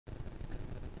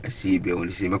see be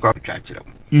only see me kwa chachira.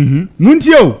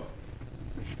 Muntio.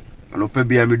 Ano pe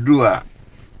bia me Duah.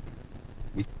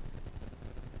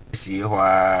 See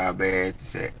how be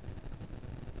say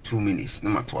 2 minutes no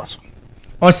matter so.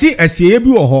 O si asie bi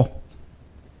wo ho.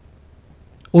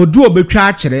 Odu obetwa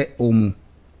akire omu.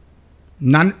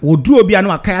 Na odu obi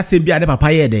anu aka asem bi ade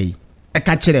papa ye dey. E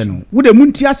ka kire no. Wo de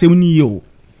munti asem ni ye o.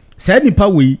 Sa nipa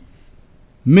we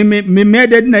me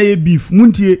made na ye beef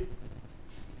muntie.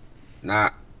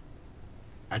 Na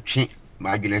atwe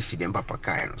ma adwene si dem papa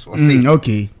kai no. So say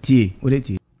okay, tie. O de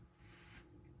tie.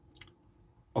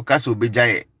 O ka so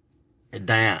bejaye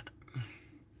edan a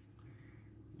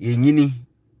yenyini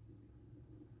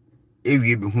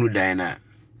ewie be hunu dan na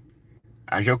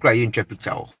ahwekura ye ntwa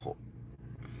picture ho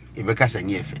ebeka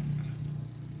sanye efe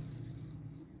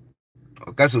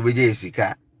o ka so bejaye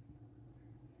sika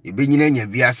ebenyina nya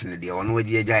biase ne de ono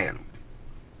wadi ejaye no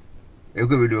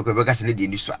ekwe be do ko beka sene de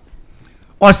ni so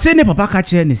o se ne papa ka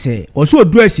kire ne se o so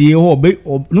odu asie ho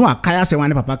no akaya se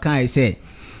wan papa kan se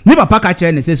ne papa ka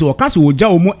kire ne se o ka so oja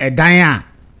o mu edan a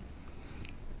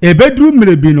ebedru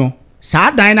mrebi no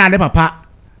sa dan na ne papa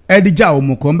edija o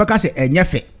mu ko mbeka se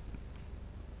enyefe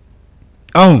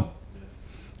oh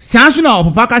sansu na o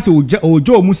papa ka se oja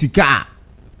o mu sika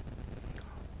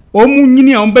o mu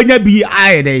nyini a mbenya bi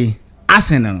ayede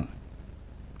asene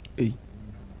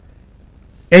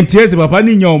entiese papa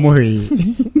ni nya o mu he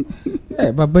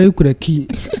baba yekura ki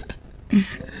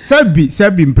sabi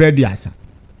imprediasa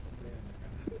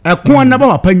Ekp0s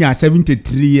papa nya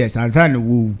 73 years anzana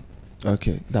wo.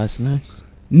 Okay, that's nice.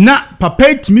 Na papa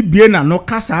etimi bie na no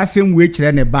kasa asem we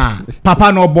kire ne ba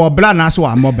papa no bo bla na so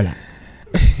amobla.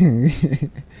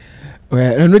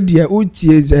 Well, no dia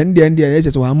utie and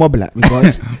so amobla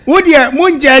because wo dia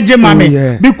munje age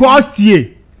mame because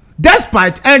tie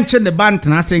despite enche ne band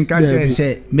na sen ka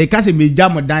say make us me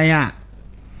jam dan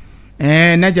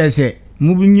a na je say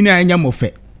mu nyina anya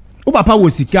mofe. O papa wo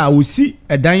sika wo si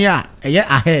edan a eye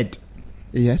ahead.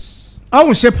 Yes. I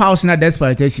will shape house na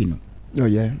desperation. Oh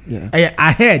yeah.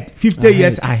 Ahead 50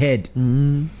 years ahead.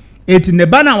 It ne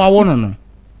bana wa wono no.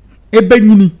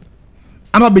 Ebenyini.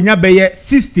 Ama benya beye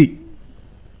 60.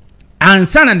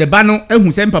 Ansa na ne bano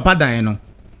ehu se papa dan no.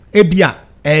 Ebia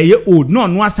eye old no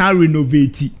no asan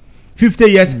renovate 50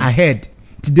 years ahead.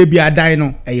 Today bia dan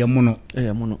no eye mono.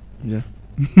 Yeah.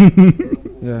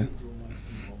 Yeah.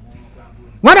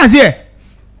 What is here?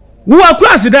 Who are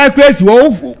cross that crazy?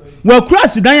 Well,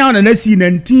 cross the down and see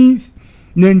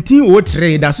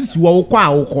 1903. That's what you are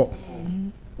quite.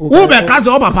 Who because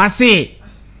of papa say,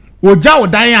 O Jow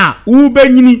Diana, who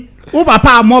Benny, who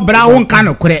papa more brown kind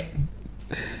of credit.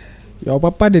 Your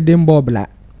papa the dimbo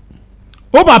black.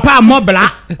 Oh, papa more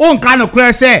black, own kind of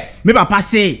credit say, me papa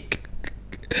say.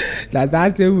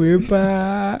 That's the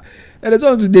whipper. And it's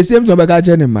on the same so back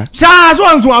anymore. Sa so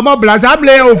on to a mobile as I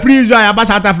play o free about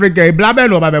South Africa,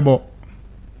 blabber or babebo.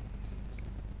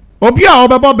 Opia or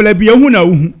babble be a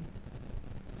huna.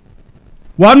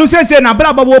 One who says na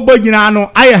brabo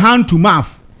boginano, I hand to mouth.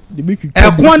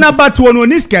 Ekp0s to no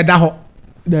niska daho.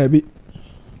 There be.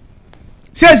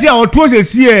 Says ya or twas a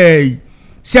CA.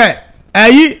 Say,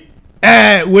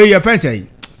 where your friend say.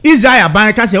 Isaiah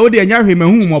Banka say, oh, dear, him a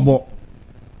humobo.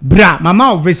 Bra,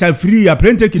 mama of vessel free, a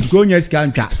print take it go yes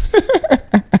can't.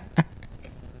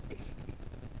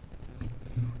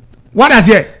 What is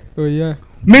it? Oh, yeah.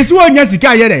 Miss one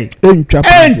Yasika yere. Ain't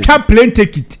plane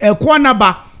take it.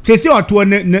 Ekp0s say or to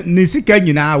Nisika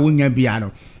yina wunya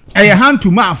piano. A hand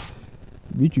to mouth.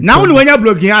 Now when you're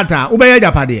blocking out, obey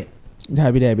the party.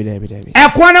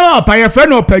 Ekp0s by a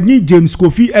friend of Penny James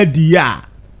Kofi Edia.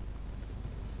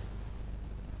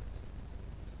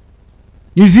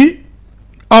 You see?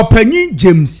 Penny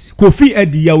James Kofi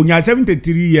Edia unya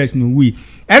 73 years no we.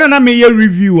 And na me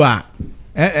reviewer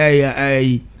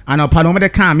and opano me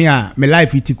come here me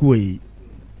life itiku yi.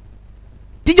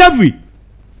 Tijafri.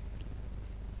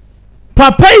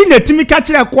 Papa yi na timi ka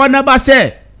kire Ekp0s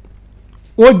say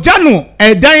ojano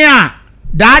edan a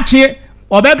daache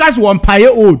obeka so mpaye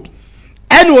old.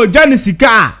 Ene ojano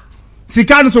sika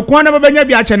no so Ekp0s benya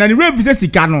bi ache na ni rev se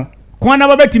sika no.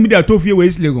 Ekp0s betimi da tofie we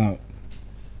islegon.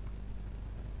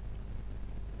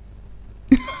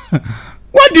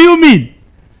 What do you mean?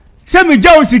 Say me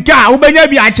jaw sika ubenya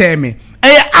bi ache me.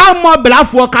 Amo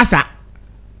blafo kasa.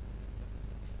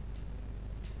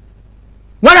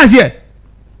 What is here?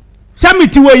 Say me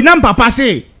tiwe na papa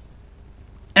say.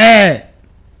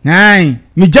 Nine,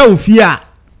 me jaw fia.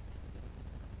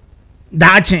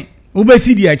 Daache,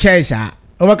 ubesi di ache sha.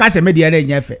 Obekase me di ere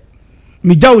nyefe.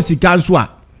 Me jaw sika nso a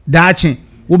daache,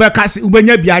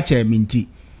 ubenya bi ache me nti.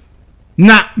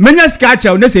 Na menya ska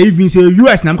cha na say even say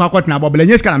US na mkwakot na bobele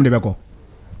nya ska na mde beko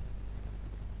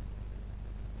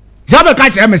Jabe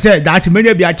catch me say that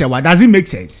many be achewa. Does it make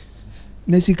sense?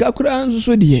 Na sika kura nso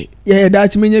so de ye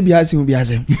that menya bi asem bi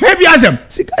asem. Bi asem.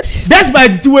 Sika. That's by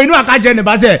the way no aka je ne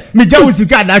ba say me jawu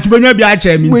sika that menya bi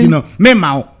ache me ntino. Me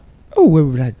ma wo. Oh we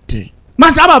brate.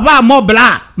 Masa baba mo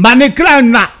bla, ma ne kra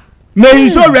na. May you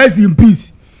so rest in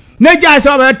peace. Ne ja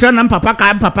say we turn am papa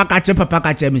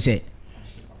ka che me say.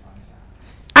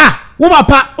 Ah, wo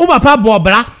papa bo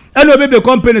bla. Eno bebe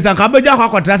companies and kabeja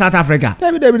kwa South Africa.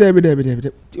 David.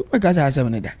 Make us asem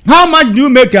ne da. How much do you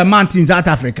make a month in South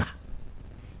Africa?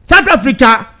 South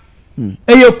Africa,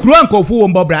 a cruel kofu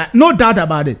bobra, no doubt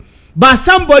about it. But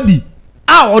somebody,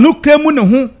 no claim on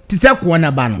who to say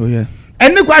Ekuonaba. Oh yeah.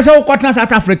 And the question of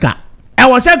South Africa. I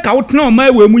was saying, out no my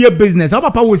way with your business. Our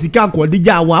papa was sick called the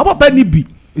Jawa. Our papa nibi.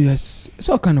 Yes,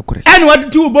 so kind of correct. And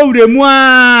what two bow de moi?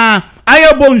 I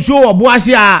have bon show of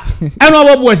Boasia. And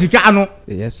our boys cano.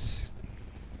 Yes.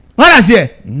 What I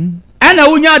say? And I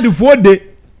unya the 4 day.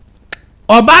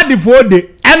 Or bad the 4 day.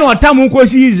 And what time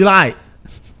she is right.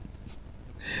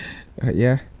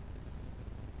 Yeah.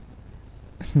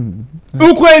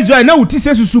 Uko ezwa na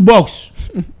utise susu box.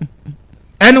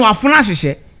 Eno afuna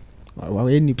hyehe.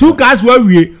 Two cars were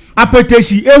we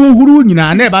apeteshi ehuhuru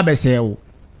nyina na eba bese wo.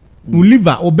 U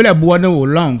liver oblebo na wo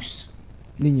lungs.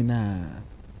 Ni nyina.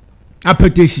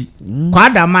 Apeteshi. Kwa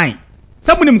adamai.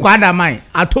 Sabuni mkwa adamai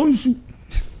atonsu.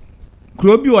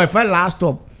 Krobi o efa last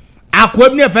stop.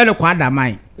 Akwam ne efa le kwa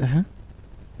adamai.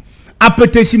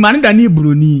 Apeteshi mane da ni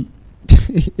broni.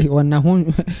 Wana ho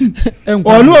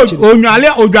onwale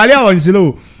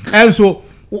onsilo enso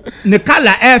ne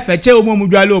kala efeche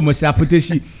omomudwale omosi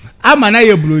apoteshi ama na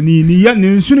ye broni ni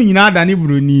nsunu nyina da ni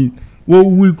broni wo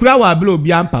wikura wa bele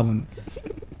obi ampam no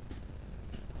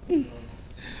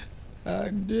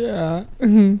adia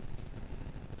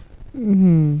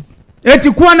eti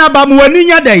Ekuonaba mu wani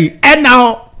nya dai ena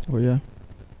ho oya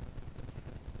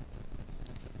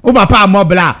o papa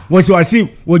amobla wo si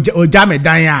oja me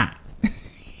dan a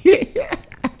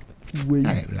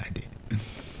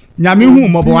nyame hu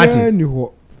mobo wate ni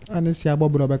ho anesi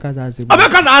abobro obekasa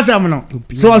asem no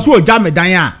so so oja me dan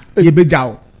a ye beja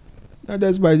wo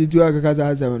that's by the two akasa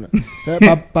asem no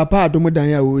papa Adom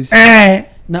dan a wo si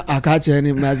na aka che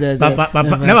ni mazeze papa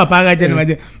na papa aka che ni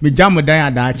mazeze me jam dan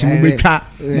a da chi mu betwa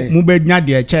mu benya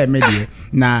de che me de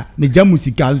na me jam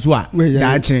sika nso a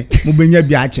da che mu benya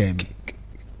bi a che me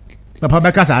papa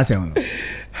bekasa asem no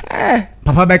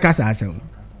papa bekasa asem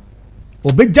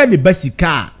obeja ne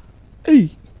basika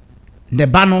ne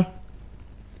ba no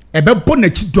ebe bo na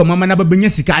chido mama na babenya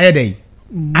sika ayedai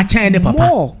a chen ne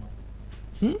papa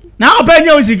na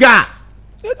obenya sika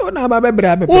eto na ba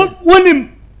bebra bebe wonim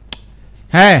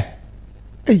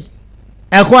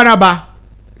Ekuonaba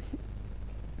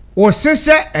o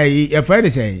sese e fa de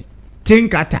say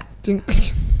tinkata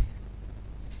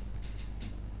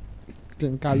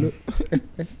tinkalo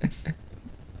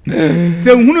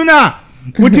se hunu na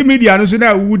wuti media no so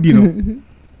na wudi no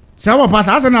sawa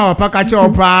pasa na opaka che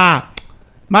opa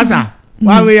masa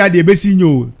wa we ya de besi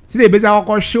nyo se de besi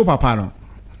akọ hwe papa no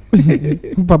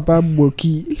papa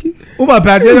boki o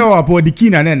papa je na opa di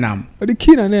kina na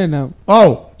nam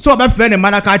oh so ba fe ne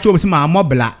mana ka che o se ma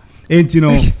mobla enti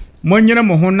no mo nyere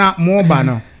mo ho na mo ba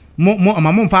no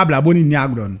mo mfa bla boni ni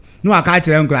agro no aka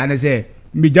kire nkura ne se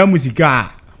mbija musika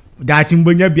da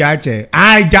chimbonya bia che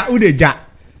ja udeja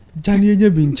jani enye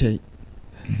bi nche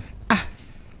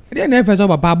they never saw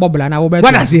papa bobla na wo be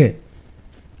what I say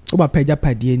wo ba peja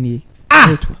padie ni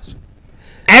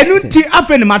enu ti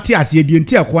afeni Matias ye die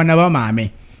nti Ekuonaba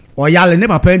maame o yale ne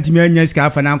papa ntimi anya sika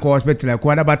afana nko hospital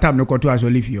Ekuonaba tam ne koto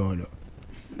asoli fi olo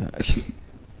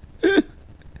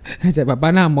ese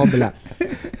papa na mobla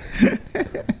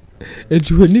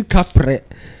etu ni kapre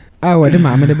wo de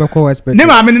maame de be ko hospital ne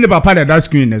maame ne papa da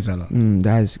screen ne sala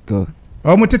that's good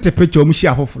o mo tete picture o mo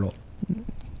share afoforo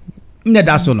ne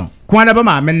da so no Ekuonaba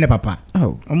maame ne papa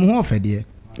o mo ho ofede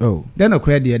then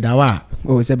okredie da wa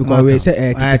say because we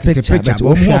say picture but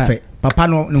o mo ofe papa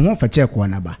no ne ho ofe che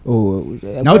Ekuonaba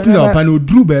na otu na papa no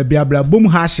dru ba bia bla bom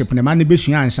hardship ne ma ne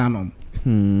besua ansa no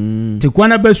te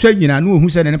Ekuonaba so nyina no hu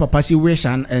se ne papa si wish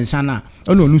an ensa na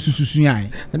ono nu sususu yan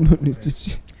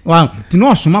wa ti no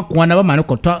osoma Ekuonaba ma ne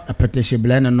koto apeteshe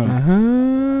bla ne no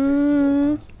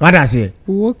what I say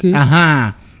okay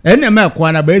ene ma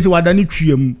Ekuonaba esi wada ne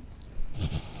twiem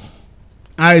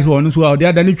ai so onu so odi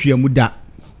ada ne twiem da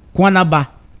Ekuonaba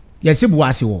yesi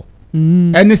buase wo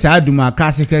ene sa Adom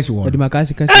akase kesi wo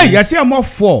yesi am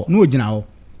 4 no ogina ho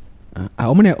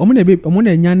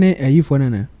omune nyane ayifo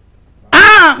nana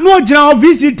no ogina ho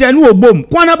visit no obom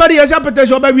Ekuonaba de yesi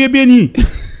apeteshe oba wie bi ni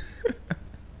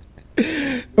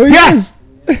yes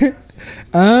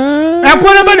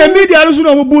Ekuonaba na media no so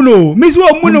no bu no misi wo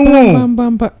mu no ho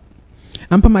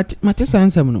ampa mate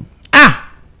sansam no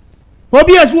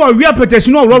obi as wo wi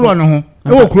apetesi no roro no ho e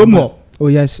wo kromo oh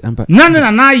yes ampa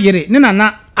na ayere ne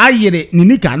na ayere ni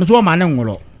nika no so ma ne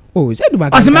nworo oh said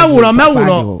ba asema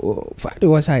wuro fade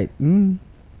was side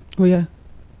oh yeah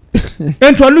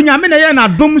ento lu nya me na ye na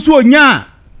dom so onya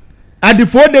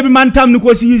adifo de bi mantam ni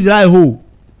ko si Israel ho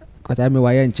kota me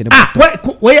wa ye nchine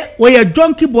we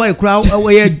donkey boy crowd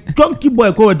we donkey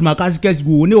boy ko with makasικές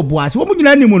go ne oboase wo mu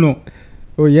nyina ni mu no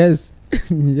oh yes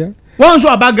yeah won so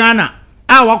abagana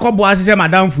wakoboase se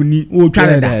madam funi o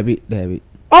tware da David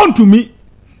on to me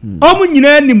omu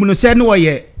nyina ni mu no se ne wo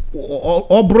ye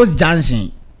obros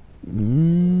junction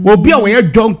obi a wo ye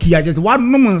donkey a just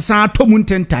one no nsa tomu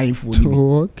ntentan funi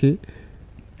okay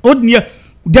odnia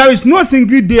there is no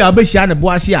single day abeshia ne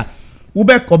boase a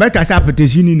obeka sa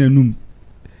petition ni nanum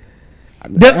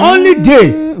the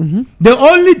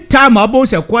only time abo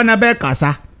se kwana be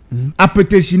kasa a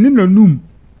petition ni nanum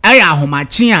aya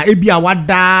ahomache a ebi a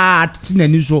wada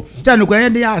tinani so tane ko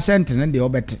yede ya sent ne de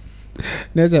obete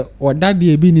na se oda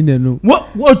de ebi ni nanum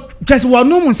wo just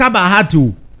wonum saba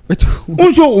hatu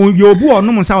unso yobu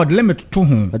onum sa od limit to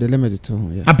ho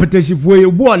yeah a petition fo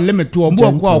yobu on limit to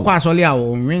obo kwa asole a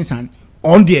onwensan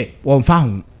on de won fa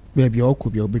ho baby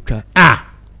okubia obetwa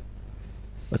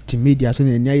oti media so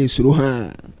na aye suro ha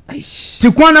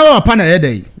ti kwana wa pa na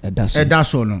yede eda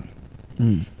so no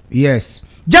yes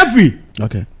Jeffrey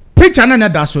okay picture na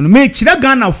da so no me kire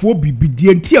Ghana fo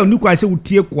bibidie nti a nuko ase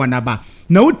wotie Ekuonaba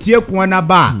na wotie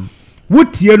Ekuonaba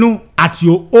wotie no at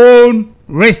your own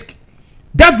risk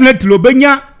definitely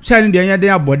obenya shine de anya de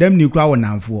abodam ni kura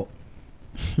wonamfo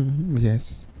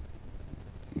yes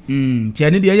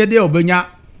tiani de anya de obenya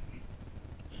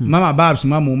Mama Babs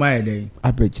mama my day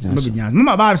abegina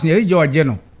Mama Babs ye George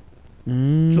no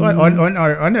so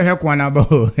on the Ekuonaba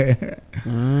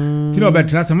tino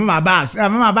betra se Mama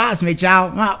Babs me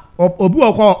chow obi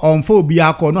okọ onfo obi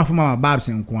akọ no afọ Mama Babs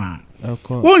nko a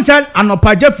won say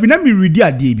anopa Jeffrey na me ready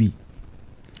ade bi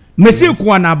mesi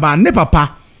Ekuonaba ne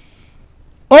papa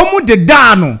omu de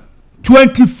da no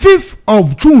 25th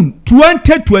of June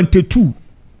 2022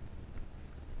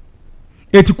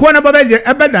 Ekuonaba be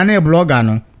ebeda na blogger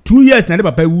no 2 years na de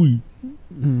papa wu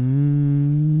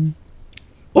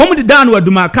omu de da no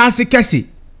aduma kasi kesi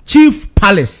Chief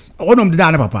Palace onom de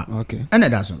da na papa okay ene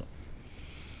da so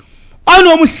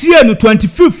onom sie no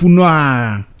 25th no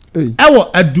a ewo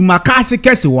aduma kasi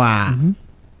kesi wa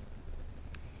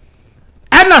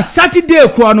ena Saturday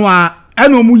kro no a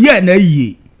enom ye na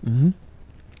yie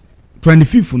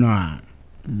 25th no a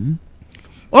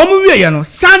omu wie ye no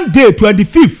Sunday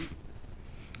 25th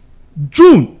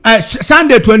June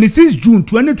Sunday 26 June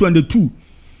 2022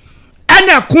 and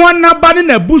Ekuonaba ni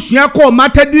na busua ko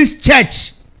Methodist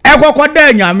Church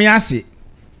ekokoda nyame ase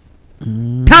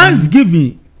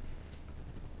Thanksgiving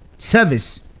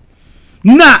service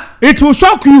na it will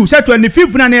shock you say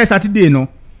 25th na Saturday no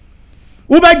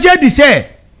ubaje di say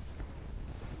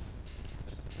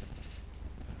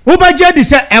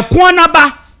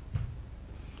Ekuonaba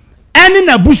eni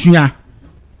na busua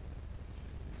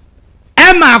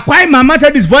Emma kwai mama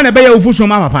Methodist for na be ya ofuso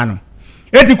ma papa no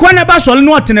Ekuonaba sole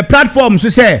no otene platform so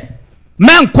say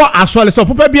men ko asole so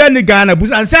papa bia ni Ghana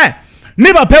busan say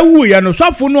ni papa wu ye no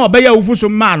sofo no be ya ofuso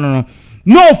ma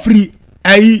no free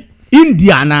ai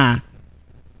India na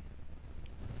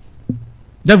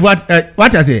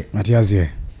what I say Matias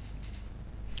here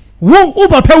wo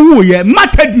papa wu ye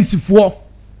Methodist for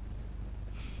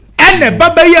ene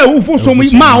baba ya ofuso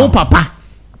ma wo papa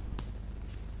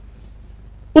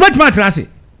Ubatima trase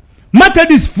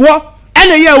Methodist for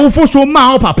ene ye wo so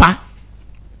ma o papa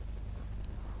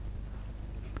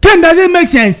does it make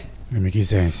sense? It makes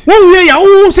sense. Wo we ya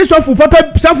wo se sofu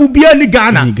papa sofu bia ni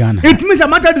Ghana it means a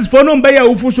Methodist for no be ya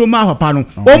wo so ma papa no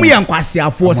omu ye nkwase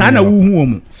afo sa na wo hu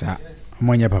omu sa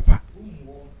omonye papa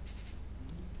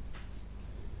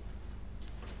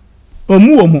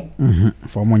omu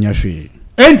for omonye hwe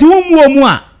enti wo mu omu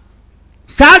a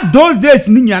sa those days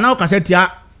ni nya na o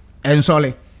kasetia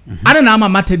ensole ade na ama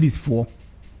Methodist for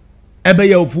ebe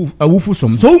ya awufu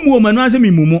som so mu omu anu ase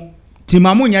mimumo ti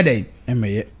mamu nya den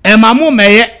mamu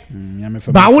meye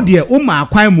ba wo de o ma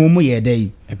akwan mu ye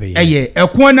den eye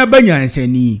Ekuonaba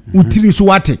nyansani utiri so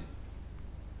wate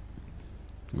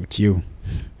gotio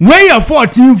when your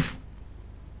 14th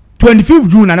 25th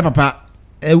June na papa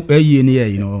eye ni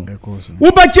you know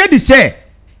wo ba che di say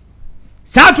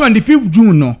sa 25th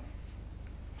June no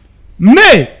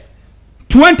May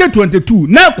 2022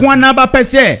 na Ekuonaba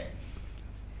pese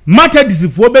Methodist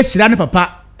fo be shira ne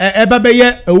papa eba be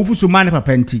ye awufu so ma ne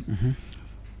papa nti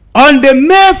on the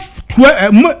May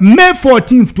May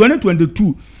 14th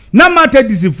 2022 na matter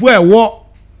this for war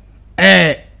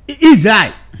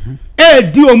Israel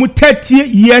di omu 30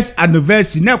 years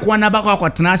anniversary na Ekuonaba kwa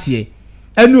kwatena ase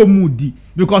ene omu di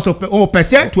because of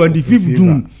 25th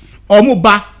June omu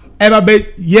ba eba be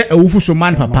ye ewufu so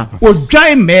man papa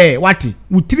odwan me wati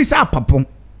utiri sa papon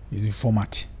is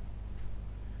format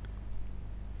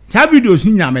ta videos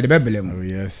ni nyame de bebele mu oh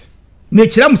yes me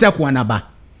kira mu se Ekuonaba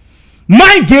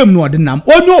my game no odinam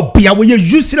onye obia we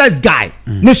useless guy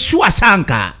ne sure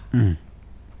sanka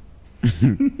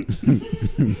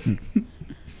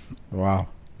wow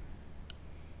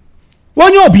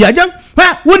onye obia jam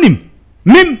ha wonim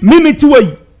me ti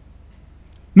wai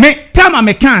me tama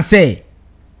me kan say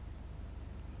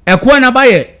Ekuonaba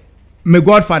ye me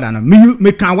godfather na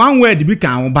me kan one word bi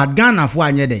kan but Ghana fo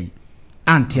anye dey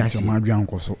antiasi ma dwan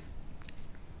koso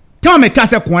tama me kan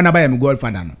say Ekuonaba ye me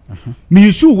godfather no me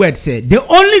use word say the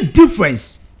only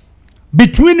difference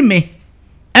between me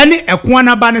and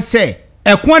Ekuonaba ne say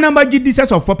Ekuonaba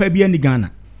Jesus of papa bi ani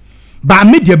Ghana but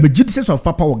me dey be Jesus of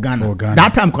papa o Ghana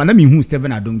that time kana me hu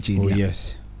Stephen Adom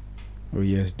Kyei oh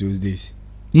yes those days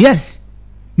yes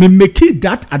me make it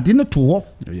that I didn't to work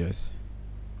oh yes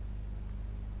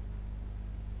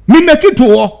me make it to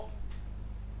war.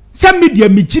 Some media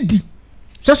me chidi.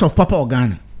 Source of papa or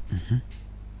Ghana.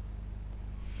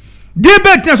 They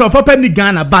betters of papa ni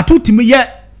Ghana, but to me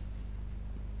yet.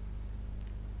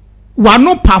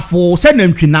 Wano pafo send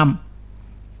them kinam.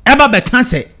 Eba be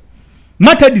cancer.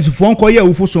 Matter this phone call ye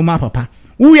ufo so ma papa.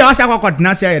 We are sa kwa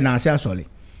dinasi na ase asole.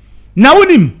 Na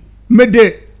unim me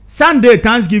de Sunday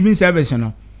Thanksgiving service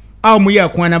no. Aw mo ye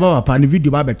Ekuonaba papa ni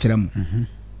video ba be kire mo.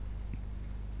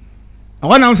 I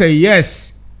want to say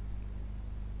yes.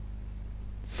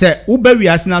 Say ube we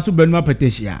asina so benu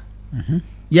apeteshia.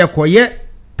 Ye koye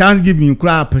Thanksgiving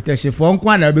kura apeteshia for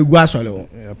nkwa na be gu asole wo.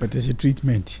 Apeteshia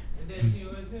treatment.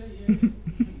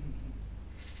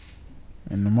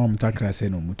 And mom takra say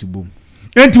no mutubum.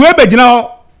 Enti we be gina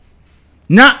ho.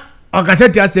 Na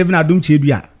okaseti a Stephen Adom Kyei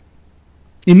bia.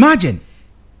 Imagine.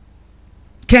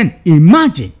 Can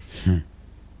imagine.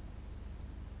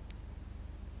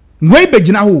 We be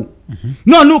gina ho.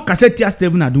 No cassette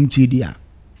Stephen Adom Kyei dia.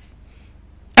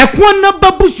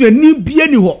 Ekuonaba busuani bia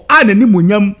ni ho a na ni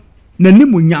munyam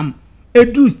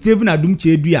edu Stephen Adom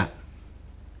Kyei dia.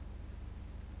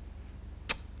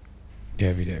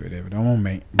 David no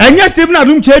me. Anya Stephen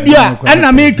Adom Kyei dia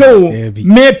na me ka o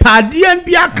me padian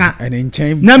bia ka.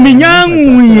 Na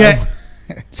minyan ye.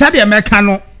 Sade me ka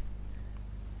no.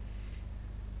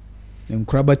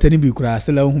 Nkraba tani bi kura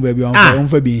asela hu ba bi on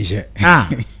fa bi nje.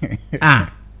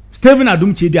 Stephen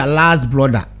Adom Kyei dia last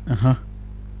brother.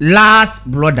 Last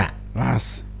brother.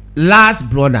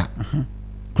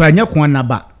 Kwanya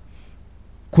Ekuonaba.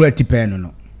 Kura tipeno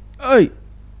no. Oi.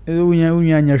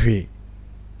 Unya anya hwe.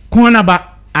 Ekuonaba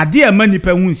ade e mani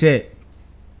pa hu se.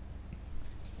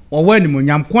 Owo ni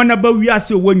monyam Ekuonaba wi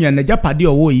ase owo nya na japade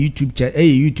owo YouTube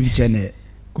channel.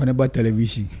 Ekuonaba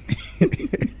television.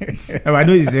 I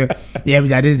know is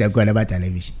that is the Ekuonaba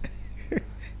television.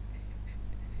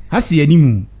 Hasi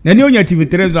animu. Na ni onya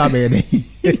TV3 zo abede.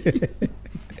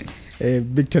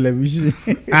 Big television.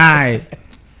 Aye.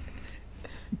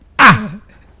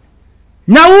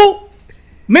 Now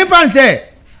me fan say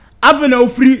after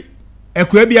free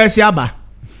Ekuobia si aba.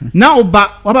 Na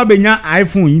oba benya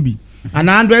iPhone yibi. And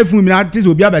Android phone na this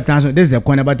obi abetan so this is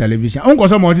Ekuonaba television. Unko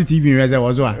so multi TV reze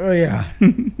wozo a. Oh yeah.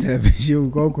 Television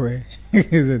go kwe.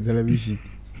 Is a television.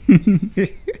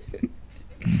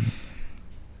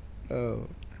 Oh.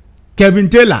 Kevin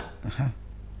Taylor.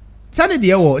 Sani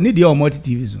de wo ni de multi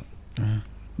TV so.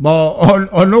 But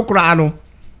on no kra no.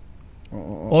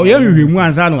 Oh ye hwehwemu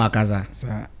ansa no akaza.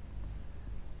 Sa.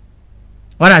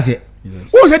 What I say?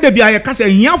 Who said the bia kasa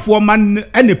hiafo man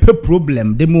ene pe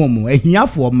problem de mo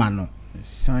hiafo man no.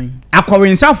 Sign.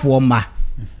 Akwensafo ma.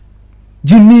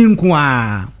 Jimmy nko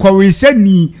a kwrensa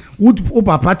ni wo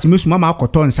papa timisuma ma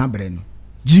akoto nsa bre no.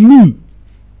 Jimmy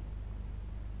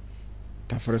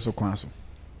tafere so kwanso.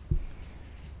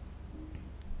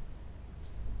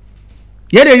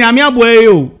 Ye de nyame aboye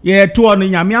o ye to no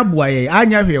nyame aboye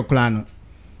anya hwe kula no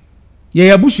ye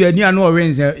yabusuani anu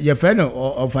owenze ye fe no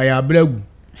ofaya bragu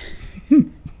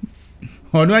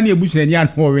ono ani ebusuani anu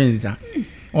owenza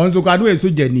onzo kwado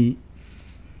esojani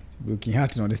broken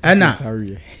heart no understand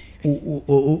sorry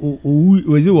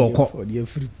wezi woko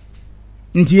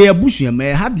nti ye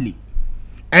yabusuani hardly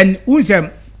and unsem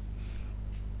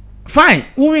fine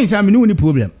uwenza me no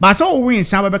problem but so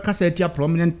uwenza be kasa tia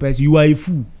prominent person you are a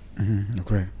fool.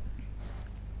 Okay.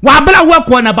 Wa bla wa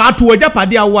Ekuonaba atu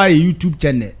ojapade awa YouTube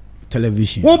channel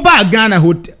television. Wo ba Ghana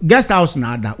hotel guest house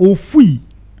na ada o fui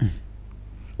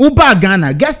Uba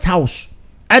Ghana guest house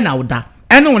ɛna oda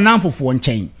ɛna onam fofo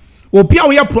nkyɛn obi a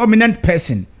woyɛ prominent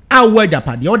person a wo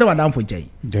Japan the other one for nkyɛn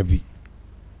Debbie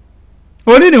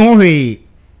oni ne ho hwee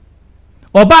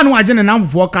oba no agye ne nam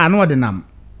fofo ka na ɔde nam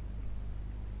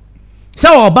sɛ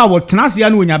oba wo tena se ya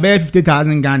no onya bɛ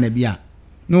 50,000 Ghana bia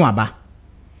no aba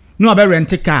no aba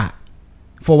rent car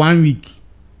for 1 week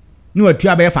no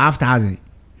atua bɛ 5,000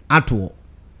 ato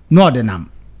no ɔde nam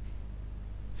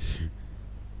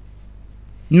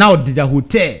now did a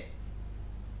hotel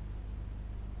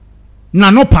na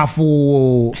no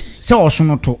pafo se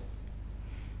osono to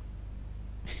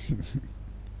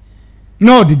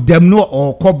no the dem no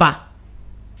okoba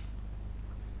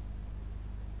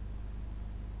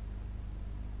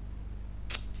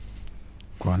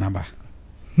Ekuonaba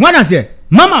when I say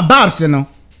mama babs no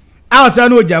I was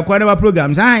no ja Ekuonaba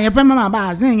programs ye pe mama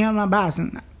babs mama babs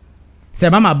say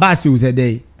mama babs you say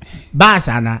dey babs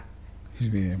ana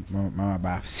Mama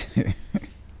Babs.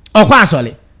 Okwa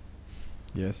asole.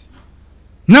 Yes.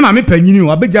 Na mama panyini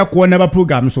o abeja Ekuonaba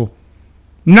program so.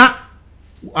 Na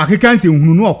akeka nse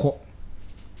hunu no okọ.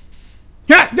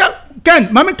 Yeah,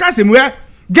 Ken, mama ka se where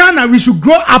Ghana we should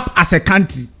grow up as a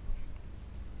country.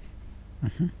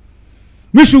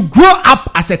 We should grow up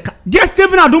as a just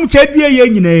Stephen Adom chedue ye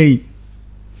nyina yi.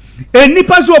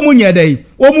 Enipa so omu nye dey,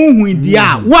 omu hu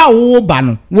ndia, wa wo ba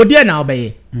no, wo de na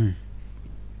obeye.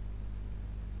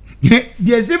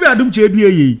 The Stephen Adom chedue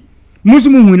ye.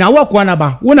 Musumu hu na wa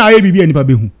Ekuonaba, wo na aye bibia nipa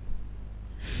behu.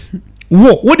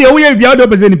 Wo de wo ye bibia do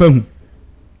beze nipa hu.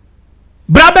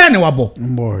 Bra ba ne wabo.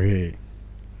 Boy.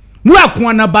 Wo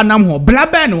Ekuonaba nam ho, bra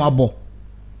ba ne wabo.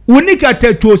 Unika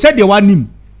teto se de wanim.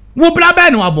 Wo bra ba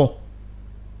ne wabo.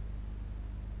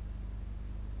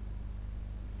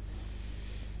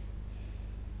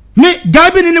 Me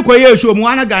gabi ni ko ye show mu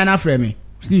ana guy na frɛ me.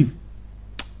 Steve.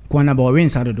 Ekuonaba o win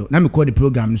sadodo. Na me call the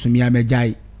program so me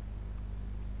amejai.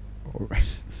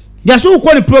 Ya so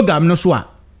call the program no so a.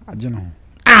 Ajeno.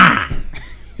 Ah.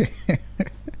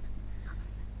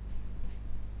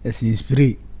 Es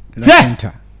inspire.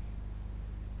 Yeah.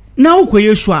 Na wo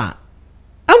koye so a.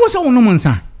 Awo se wono mo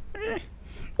nsa.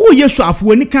 Wo ye so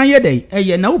afo ni kan ye dai.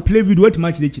 Eye na wo play video what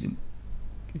match dey chirim.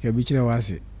 Ke bi kire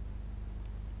wase.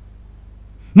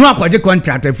 No akwaje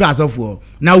contract free asofo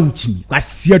na wo chimi.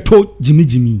 Kwasie to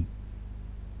jimi.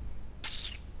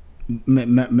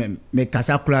 Me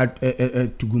kasa kula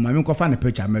tuguma me ko fa na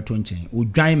picture meto nchen.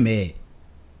 Odwan me.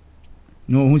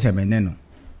 No hu se me ne no.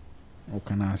 O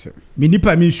kana ase. Me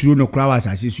nipa mi suro no kura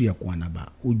wasase su ye Ekuonaba.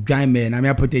 Odwan me na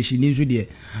me protection ni so de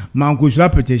manko sura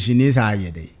protection ni sa ye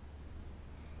de.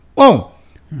 Oh,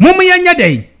 mumu yenya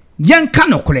de yenka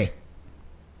no kure.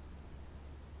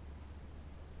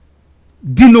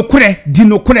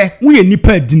 Dinokure, wo ye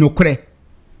nipa dinokure.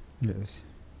 Yes.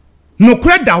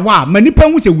 Nokure da wa ma nipa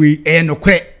hu se we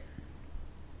nokure.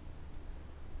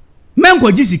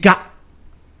 Menko jisika.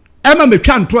 Ema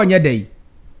metwa ntro nya dai.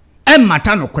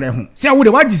 Mata nokure ho. Se wo de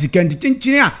wa jisika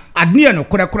ntinchin a adne ye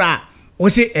nokure kura o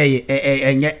se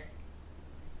enye.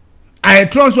 Aye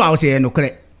tro so a o se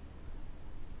nokure.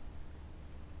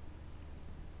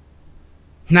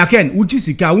 Na ken wo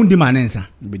jisika wo ndi manensa.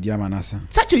 Bedia manasa.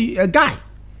 Such a guy.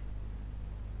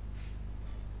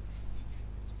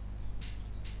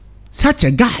 Such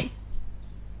a guy.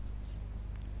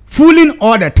 Fooling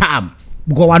all the time.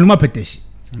 Go wanuma petition.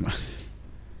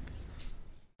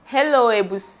 Hello,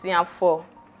 Ebusiafo.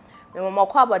 Me mama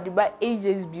kwa badiba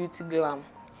AJ's Beauty Glam.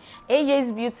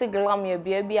 AJ's Beauty Glam ye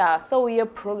baby a so we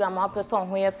program a person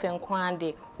ho ye fen kwan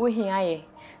de wo hia ye.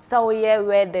 So we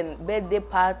wedding, birthday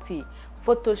party,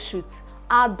 photo shoot,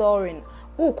 outdooring.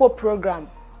 Who ko program?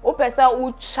 O pesa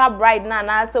u cha bride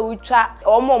na say u cha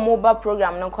omo mobile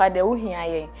program no kwa de wo hia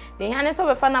ye. De hia ne so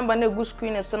be fa number na go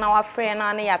screen so na wa frɛ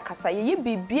na ya kasa ye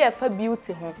bibi e fa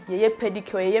beauty ho. Ye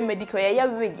pedicure, ye medicure, ye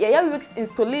wig, ye wigs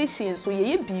installation so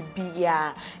ye bibi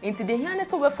ya. Inti de hia ne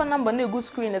so be fa number na go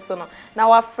screen so no na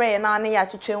wa frɛ na ya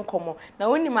twetwe nkomo. Na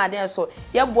woni ma de so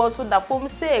ye bo so da fom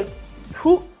say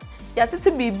who ya titi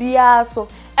bibia so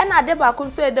e na de ba ko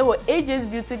so e de wo AJ's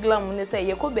Beauty Glam ne say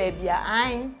ye ko baby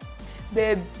an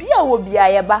baby a wo bia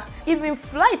ye ba even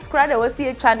flight crowd we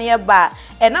see twa ne ye ba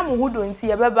e na mo hudo nti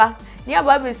ye beba ne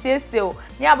aba be sieseo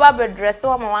ne aba be dress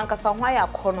wa ma wankasa ho ya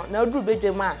kono na duru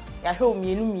bedwem a ya hwe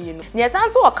mienu ne san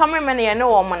so wo cameraman ye ne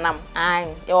wo monam an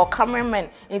ye wo cameraman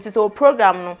nti so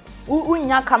program no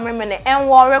unya cameraman en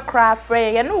wo re cra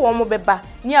frɛ ye ne wo mo beba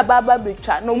ne aba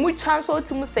betwa no mu twa so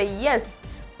otimu say yes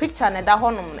picture na da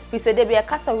honom ne fi se de be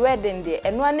kasa wedding de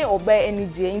eno ane oba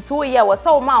enije nti wo ye wo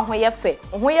sa wo ma ho ye fe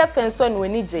nso no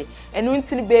enije eno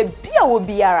nti ne be bia wo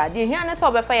biara de hia ne so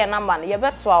obefa ye number ne ye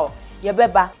beto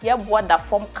yɛbɛba yɛboa da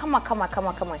form kama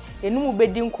enum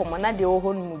bedi nkomo na de wo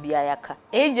honu mu bia yaka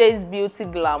AJ's Beauty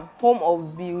Glam, home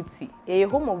of beauty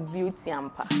home of beauty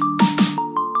ampa.